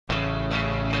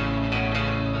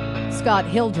Scott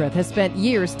Hildreth has spent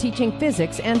years teaching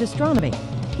physics and astronomy.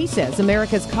 He says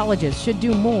America's colleges should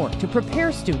do more to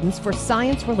prepare students for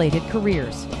science-related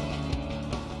careers.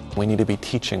 We need to be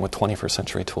teaching with 21st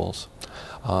century tools.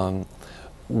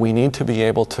 We need to be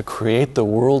able to create the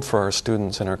world for our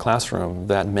students in our classroom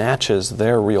that matches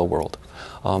their real world.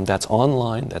 That's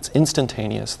online, that's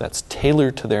instantaneous, that's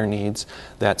tailored to their needs,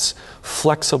 that's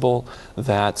flexible,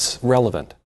 that's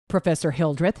relevant. Professor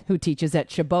Hildreth, who teaches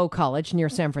at Chabot College near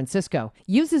San Francisco,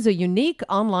 uses a unique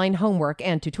online homework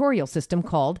and tutorial system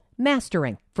called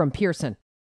Mastering from Pearson.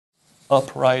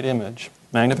 Upright image.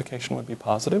 Magnification would be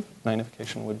positive,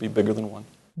 magnification would be bigger than 1.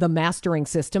 The Mastering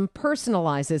system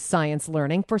personalizes science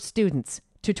learning for students.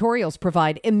 Tutorials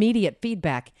provide immediate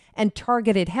feedback and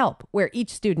targeted help where each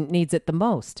student needs it the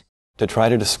most. To try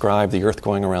to describe the Earth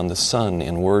going around the sun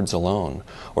in words alone,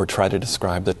 or try to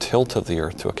describe the tilt of the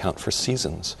Earth to account for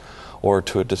seasons, or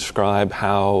to describe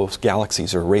how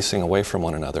galaxies are racing away from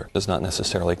one another, does not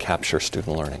necessarily capture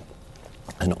student learning.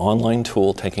 An online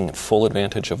tool taking full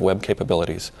advantage of web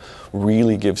capabilities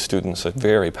really gives students a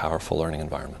very powerful learning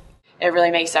environment. It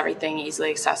really makes everything easily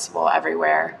accessible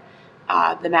everywhere.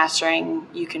 The mastering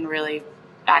you can really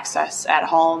access at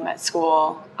home, at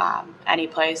school, any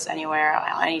place, anywhere,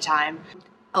 anytime.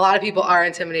 A lot of people are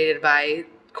intimidated by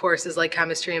courses like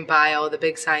chemistry and bio, the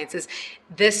big sciences.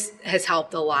 This has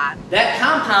helped a lot. That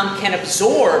compound can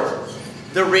absorb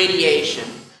the radiation.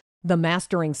 The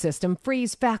Mastering system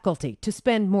frees faculty to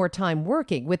spend more time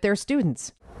working with their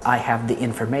students. I have the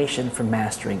information from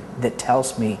Mastering that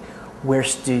tells me where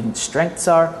student strengths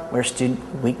are, where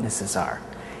student weaknesses are.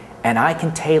 And I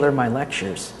can tailor my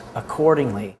lectures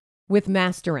accordingly. With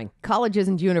Mastering, colleges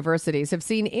and universities have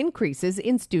seen increases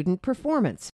in student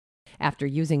performance. After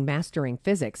using Mastering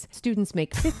physics, students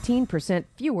make 15%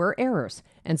 fewer errors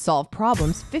and solve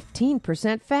problems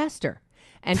 15% faster.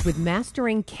 And with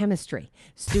Mastering chemistry,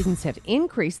 students have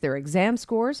increased their exam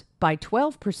scores by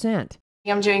 12%.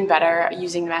 I'm doing better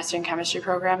using the Mastering Chemistry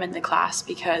program in the class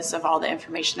because of all the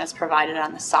information that's provided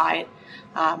on the side,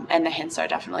 and the hints are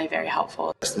definitely very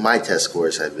helpful. My test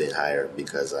scores have been higher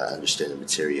because I understand the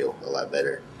material a lot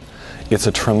better. It's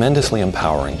a tremendously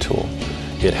empowering tool.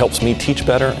 It helps me teach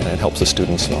better and it helps the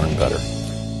students learn better.